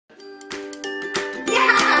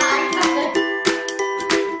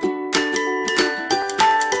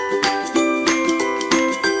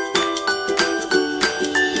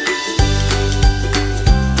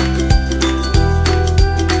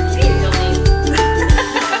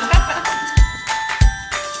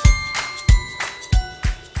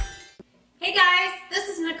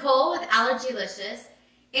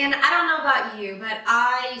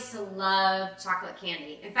love chocolate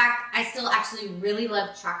candy. In fact, I still actually really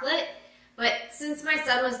love chocolate, but since my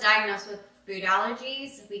son was diagnosed with food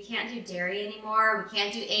allergies, we can't do dairy anymore, we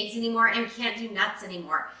can't do eggs anymore, and we can't do nuts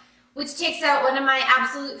anymore, which takes out one of my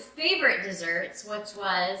absolute favorite desserts, which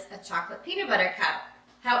was a chocolate peanut butter cup.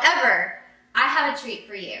 However, I have a treat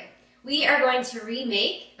for you. We are going to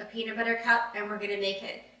remake a peanut butter cup, and we're going to make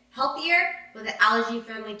it healthier with an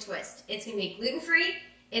allergy-friendly twist. It's going to be gluten-free,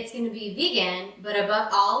 it's going to be vegan, but above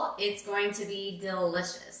all, it's going to be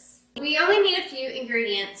delicious. We only need a few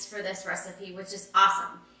ingredients for this recipe, which is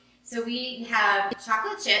awesome. So we have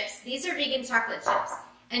chocolate chips. These are vegan chocolate chips.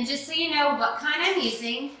 And just so you know what kind I'm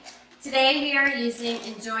using, today we are using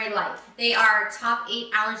Enjoy Life. They are top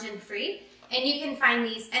 8 allergen-free, and you can find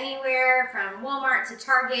these anywhere from Walmart to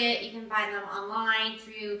Target. You can find them online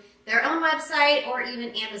through their own website or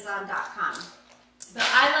even Amazon.com. But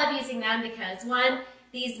I love using them because, one,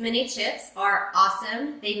 these mini chips are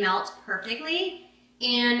awesome. They melt perfectly,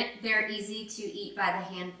 and they're easy to eat by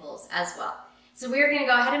the handfuls as well. So we're going to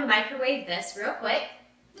go ahead and microwave this real quick.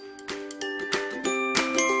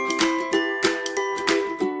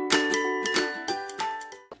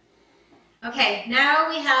 Okay, now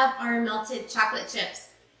we have our melted chocolate chips.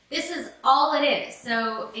 This is all it is,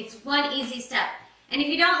 so it's one easy step. And if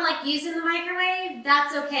you don't like using the microwave,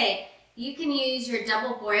 that's okay. You can use your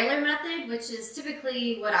double boiler method, which is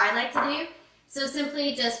typically what I like to do. So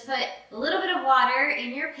simply just put a little bit of water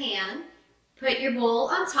in your pan, put your bowl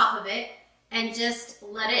on top of it, and just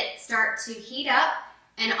let it start to heat up,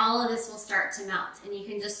 and all of this will start to melt. And you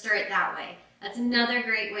can just stir it that way. That's another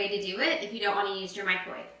great way to do it if you don't want to use your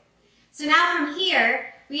microwave. So now from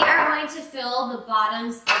here, we are going to fill the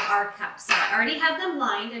bottoms of our cups. So I already have them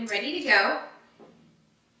lined and ready to go.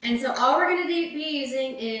 And so all we're going to be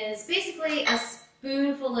using is basically a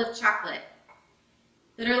spoonful of chocolate.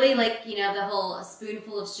 Literally, like, you know, the whole a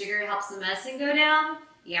spoonful of sugar helps the medicine go down.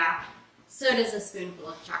 Yeah, so does a spoonful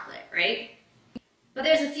of chocolate, right? But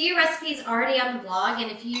there's a few recipes already on the blog,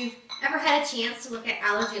 and if you've ever had a chance to look at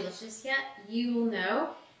Allergylicious yet, you will know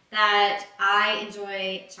that I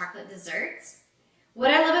enjoy chocolate desserts.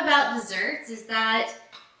 What I love about desserts is that,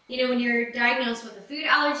 you know, when you're diagnosed with a food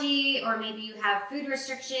allergy, or maybe you have food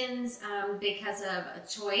restrictions because of a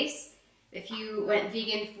choice, if you went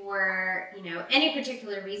vegan for, you know, any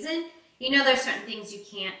particular reason, you know there's certain things you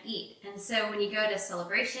can't eat. And so when you go to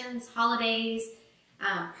celebrations, holidays,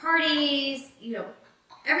 parties, you know,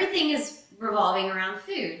 everything is revolving around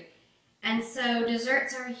food. And so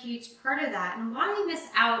desserts are a huge part of that. And why miss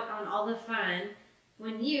out on all the fun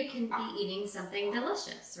when you can be eating something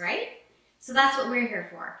delicious, right? So that's what we're here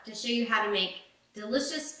for, to show you how to make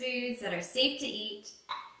delicious foods that are safe to eat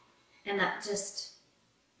and that just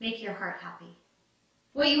make your heart happy.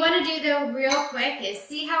 What you want to do though real quick is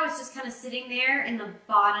see how it's just kind of sitting there in the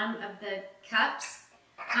bottom of the cups.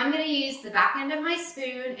 I'm going to use the back end of my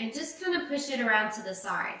spoon and just kind of push it around to the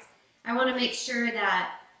sides. I want to make sure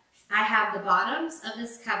that I have the bottoms of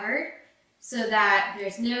this covered so that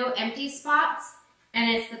there's no empty spots, and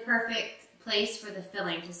it's the perfect place for the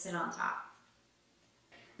filling to sit on top.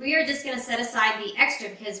 We are just going to set aside the extra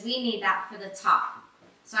because we need that for the top.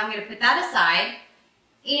 So I'm going to put that aside,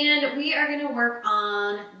 and we are going to work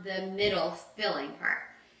on the middle filling part.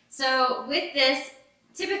 So with this,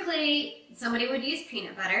 typically somebody would use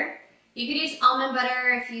peanut butter. You could use almond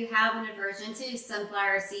butter if you have an aversion to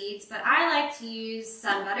sunflower seeds, but I like to use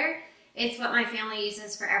SunButter. It's what my family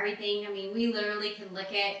uses for everything. I mean, we literally can lick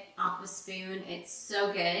it off a spoon. It's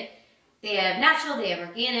so good. They have natural, they have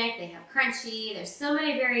organic, they have crunchy. There's so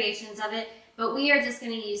many variations of it, but we are just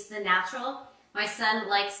going to use the natural. My son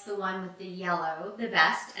likes the one with the yellow the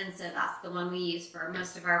best, and so that's the one we use for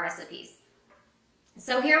most of our recipes.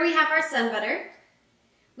 So here we have our SunButter.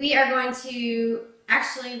 We are going to,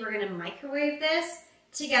 we're going to microwave this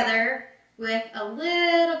together with a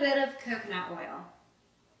little bit of coconut oil.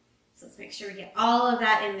 So let's make sure we get all of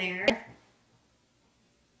that in there.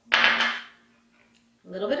 A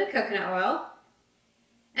little bit of coconut oil.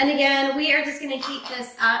 And again, we are just going to heat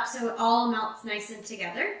this up so it all melts nice and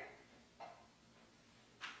together.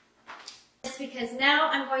 Just because now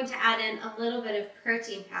I'm going to add in a little bit of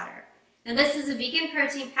protein powder. Now this is a vegan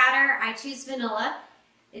protein powder. I choose vanilla.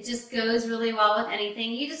 It just goes really well with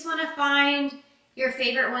anything. You just want to find your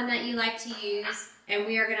favorite one that you like to use, and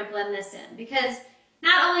we are going to blend this in because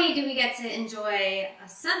not only do we get to enjoy a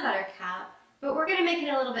SunButter cup, but we're going to make it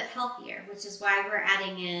a little bit healthier, which is why we're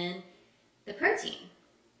adding in the protein.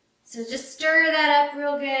 So just stir that up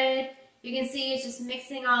real good. You can see it's just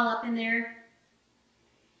mixing all up in there.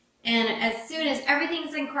 And as soon as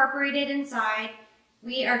everything's incorporated inside,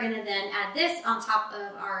 we are going to then add this on top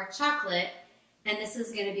of our chocolate. and this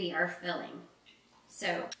is going to be our filling.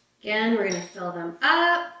 So again, we're going to fill them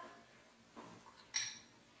up.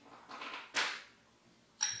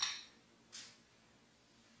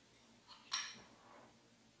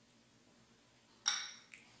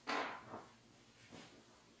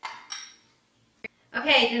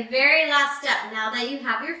 Okay, the very last step, now that you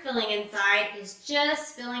have your filling inside, is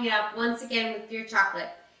just filling it up once again with your chocolate.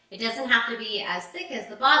 It doesn't have to be as thick as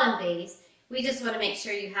the bottom base. We just want to make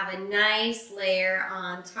sure you have a nice layer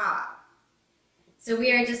on top. So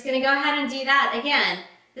we are just going to go ahead and do that. Again,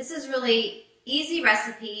 this is really easy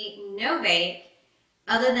recipe, no bake,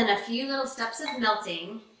 other than a few little steps of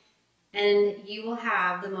melting, and you will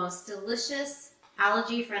have the most delicious,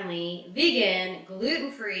 allergy-friendly, vegan,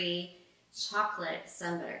 gluten-free chocolate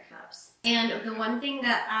SunButter Cups. And the one thing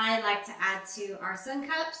that I like to add to our Sun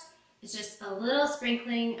Cups is just a little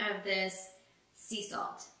sprinkling of this sea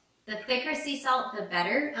salt. The thicker sea salt, the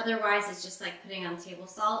better. Otherwise, it's just like putting on table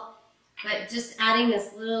salt. But just adding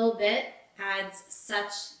this little bit adds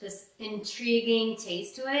such this intriguing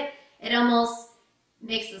taste to it. It almost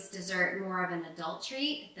makes this dessert more of an adult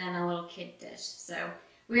treat than a little kid dish. So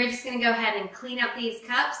we're just going to go ahead and clean up these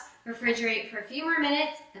cups, refrigerate for a few more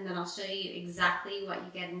minutes, and then I'll show you exactly what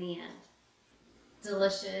you get in the end.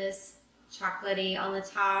 Delicious, chocolatey on the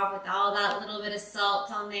top with all that little bit of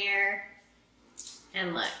salt on there.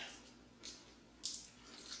 And look,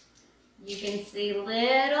 you can see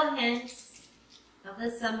little hints of the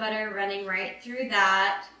SunButter running right through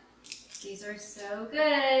that. These are so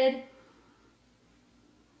good.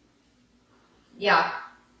 Yeah,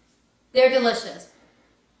 they're delicious.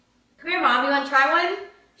 Come here, Mom, you want to try one?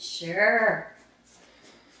 Sure.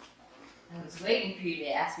 I was waiting for you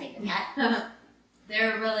to ask me that.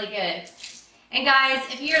 They're really good. And guys,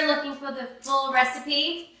 if you're looking for the full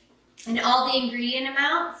recipe and all the ingredient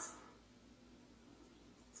amounts,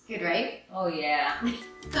 it's good, right? Oh yeah.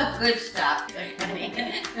 Good stuff.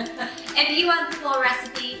 If you want the full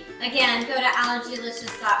recipe, again, go to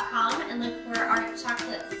allergylicious.com and look for our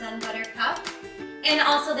chocolate SunButter Cup. And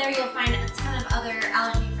also there you'll find a ton of other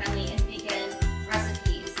allergy-friendly and vegan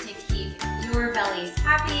recipes to keep your bellies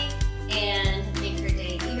happy and make your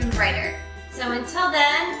day even brighter. So until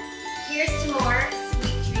then, here's to more